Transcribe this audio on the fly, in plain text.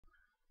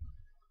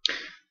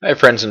Hi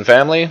friends and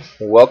family,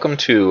 welcome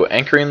to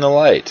Anchoring the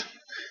Light.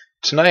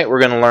 Tonight we're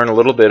going to learn a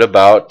little bit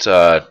about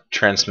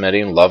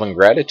transmitting love and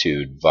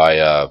gratitude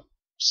via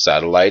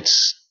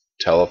satellites,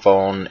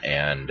 telephone,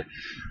 and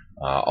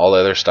all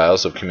other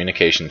styles of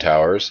communication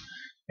towers,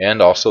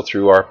 and also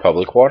through our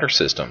public water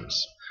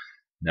systems.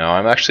 Now,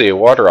 I'm actually a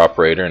water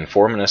operator in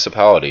 4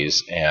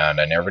 municipalities,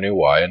 and I never knew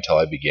why until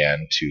I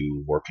began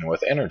to working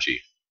with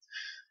energy.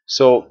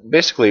 So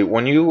basically,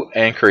 when you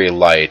anchor a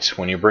light,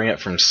 when you bring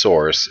it from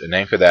source and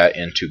anchor that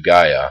into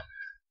Gaia,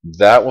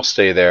 that will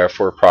stay there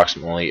for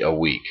approximately a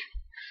week.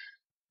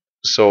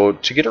 So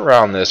to get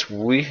around this,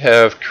 we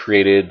have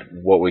created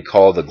what we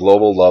call the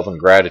Global Love and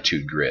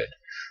Gratitude Grid.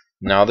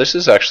 Now, this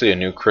is actually a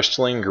new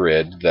crystalline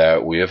grid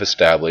that we have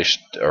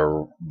established,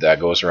 or that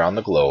goes around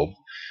the globe,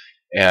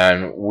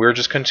 and we're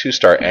just going to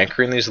start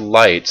anchoring these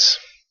lights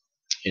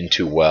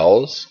into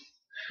wells,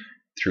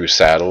 through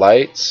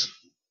satellites,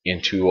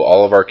 into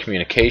all of our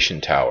communication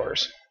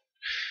towers.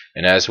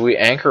 And as we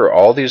anchor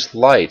all these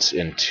lights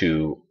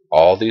into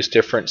all these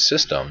different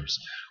systems,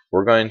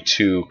 we're going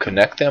to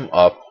connect them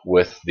up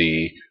with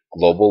the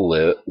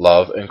Global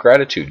Love and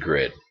Gratitude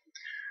Grid.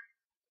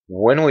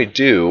 When we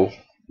do,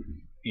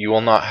 you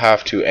will not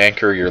have to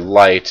anchor your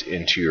light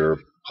into your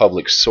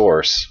public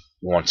source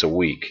once a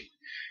week.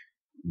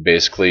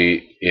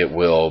 Basically, it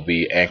will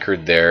be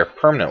anchored there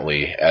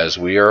permanently. As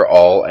we are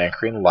all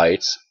anchoring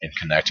lights and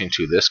connecting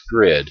to this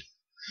grid,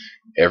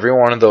 every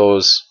one of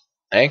those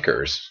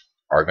anchors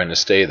are going to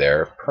stay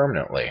there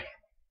permanently.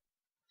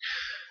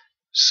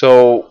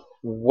 So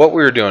what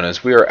we're doing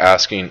is we are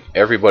asking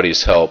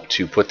everybody's help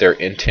to put their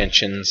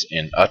intentions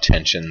and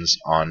attentions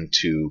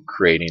onto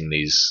creating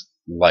these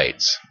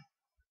lights.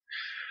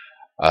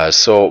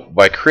 So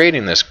by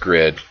creating this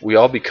grid, we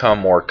all become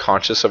more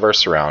conscious of our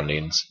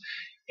surroundings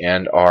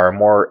and are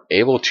more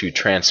able to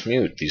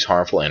transmute these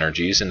harmful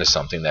energies into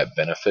something that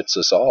benefits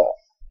us all.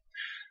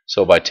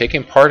 So by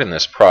taking part in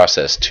this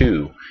process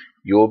too,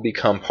 you will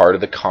become part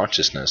of the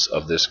consciousness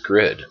of this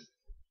grid.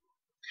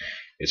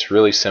 It's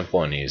really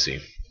simple and easy.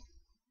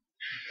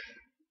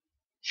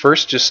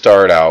 First, just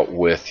start out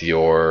with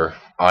your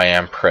I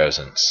Am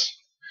presence,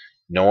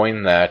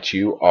 knowing that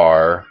you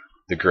are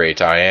the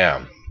great I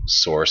Am,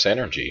 source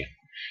energy.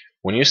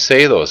 When you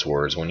say those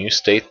words, when you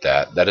state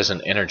that, that is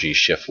an energy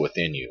shift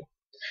within you.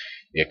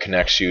 It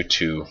connects you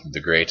to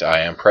the great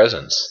I Am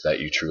presence that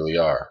you truly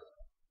are.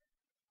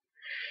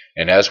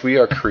 And as we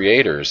are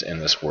creators in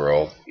this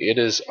world, it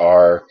is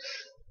our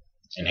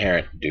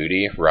inherent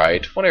duty,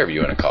 right, whatever you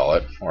want to call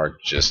it, or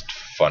just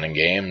fun and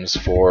games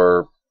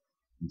for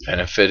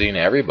benefiting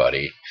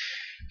everybody,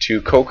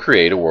 to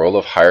co-create a world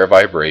of higher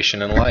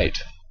vibration and light.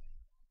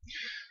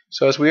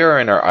 So as we are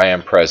in our I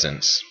Am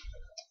presence,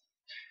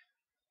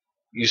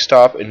 you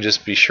stop and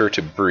just be sure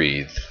to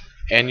breathe,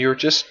 and you're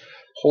just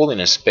holding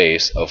a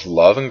space of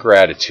love and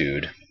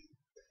gratitude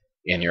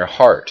in your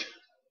heart.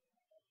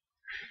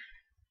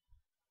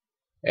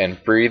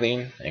 And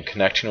breathing and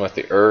connecting with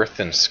the earth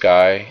and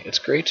sky. It's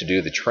great to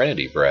do the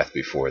Trinity breath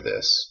before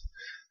this.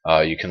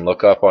 You can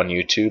look up on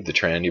YouTube the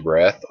Trinity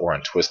breath, or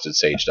on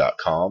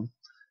Twistedsage.com,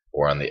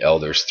 or on the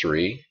Elders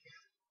 3.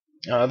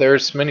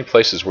 There's many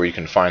places where you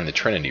can find the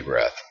Trinity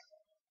breath.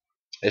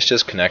 It's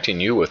just connecting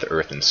you with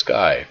earth and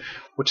sky,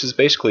 which is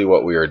basically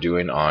what we are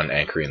doing on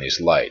anchoring these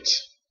lights.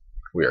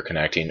 We are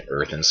connecting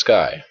earth and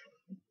sky.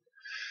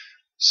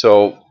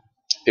 So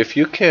if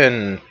you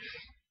can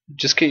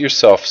just get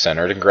yourself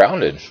centered and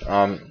grounded.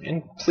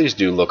 And please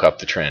do look up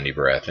the Trinity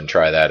breath and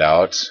try that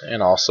out,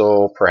 and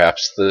also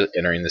perhaps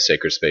entering the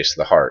sacred space of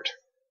the heart.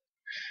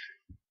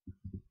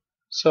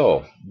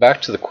 So,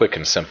 back to the quick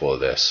and simple of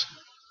this.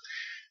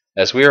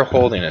 As we are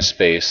holding a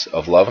space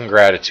of love and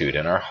gratitude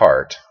in our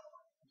heart,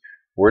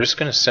 we're just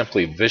going to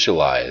simply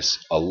visualize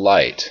a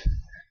light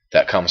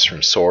that comes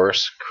from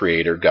Source,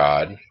 Creator,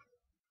 God,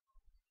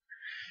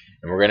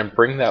 and we're going to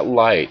bring that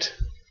light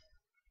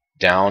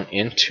down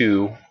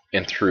into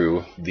and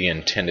through the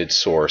intended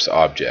source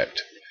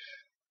object.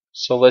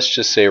 So let's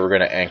just say we're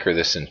going to anchor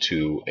this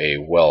into a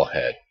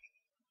wellhead,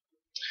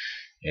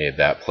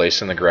 that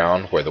place in the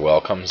ground where the well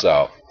comes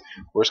out.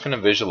 We're just going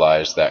to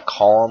visualize that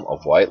column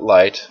of white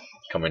light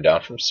coming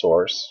down from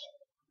source,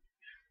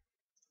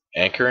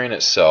 anchoring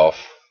itself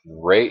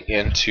right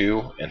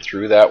into and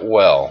through that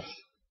well,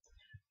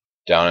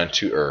 down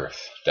into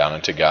earth, down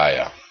into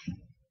Gaia.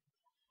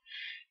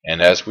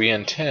 And as we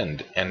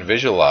intend and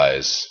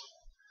visualize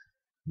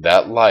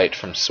that light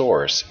from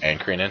source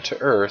anchoring into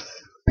earth,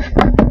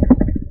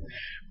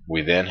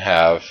 we then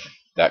have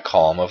that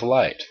column of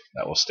light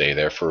that will stay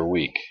there for a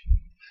week.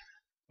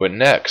 But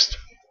next,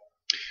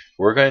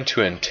 we're going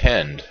to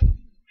intend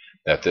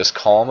that this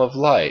column of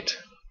light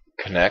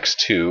connects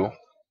to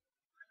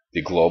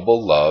the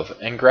Global Love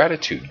and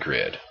Gratitude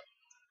Grid.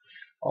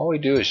 All we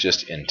do is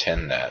just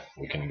intend that.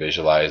 We can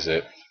visualize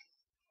it.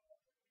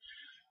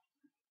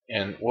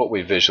 And what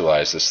we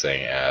visualize this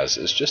thing as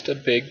is just a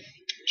big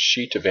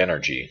sheet of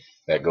energy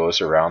that goes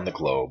around the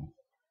globe.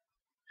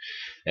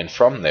 And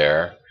from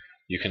there,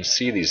 you can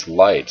see these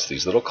lights,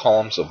 these little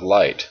columns of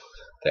light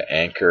that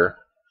anchor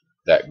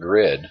that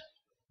grid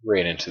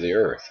right into the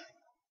earth.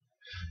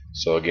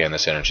 So again,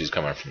 this energy is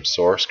coming from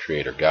Source,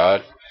 Creator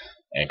God,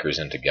 anchors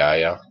into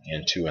Gaia,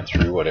 into and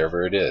through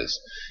whatever it is.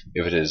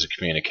 If it is a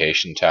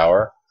communication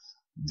tower,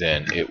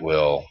 then it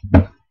will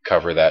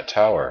cover that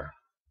tower.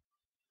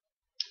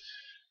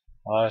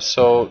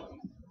 So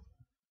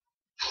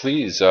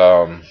please,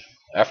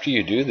 after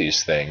you do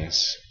these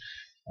things,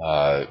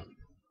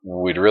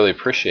 we'd really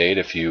appreciate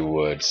if you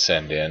would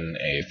send in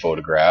a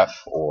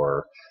photograph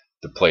or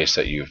the place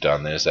that you've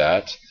done this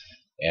at,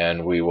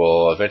 and we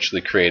will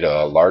eventually create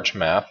a large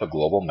map, a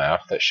global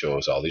map that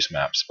shows all these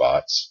map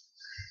spots.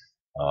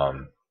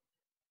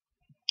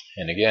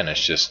 And again,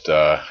 it's just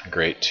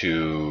great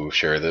to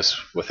share this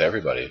with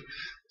everybody.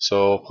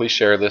 So please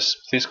share this.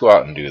 Please go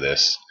out and do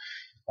this.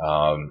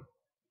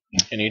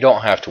 And you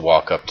don't have to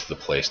walk up to the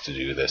place to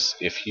do this.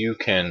 If you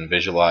can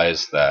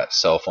visualize that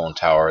cell phone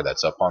tower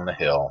that's up on the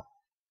hill,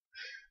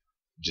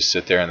 just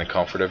sit there in the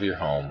comfort of your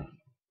home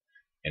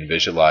and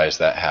visualize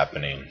that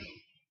happening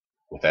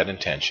with that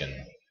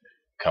intention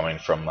coming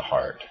from the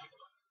heart.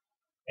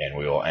 And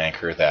we will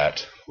anchor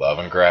that love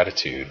and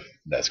gratitude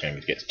that's going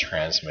to get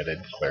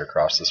transmitted clear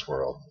across this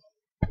world.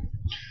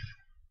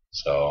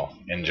 So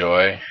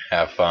enjoy,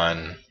 have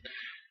fun,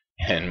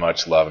 and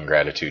much love and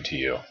gratitude to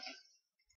you.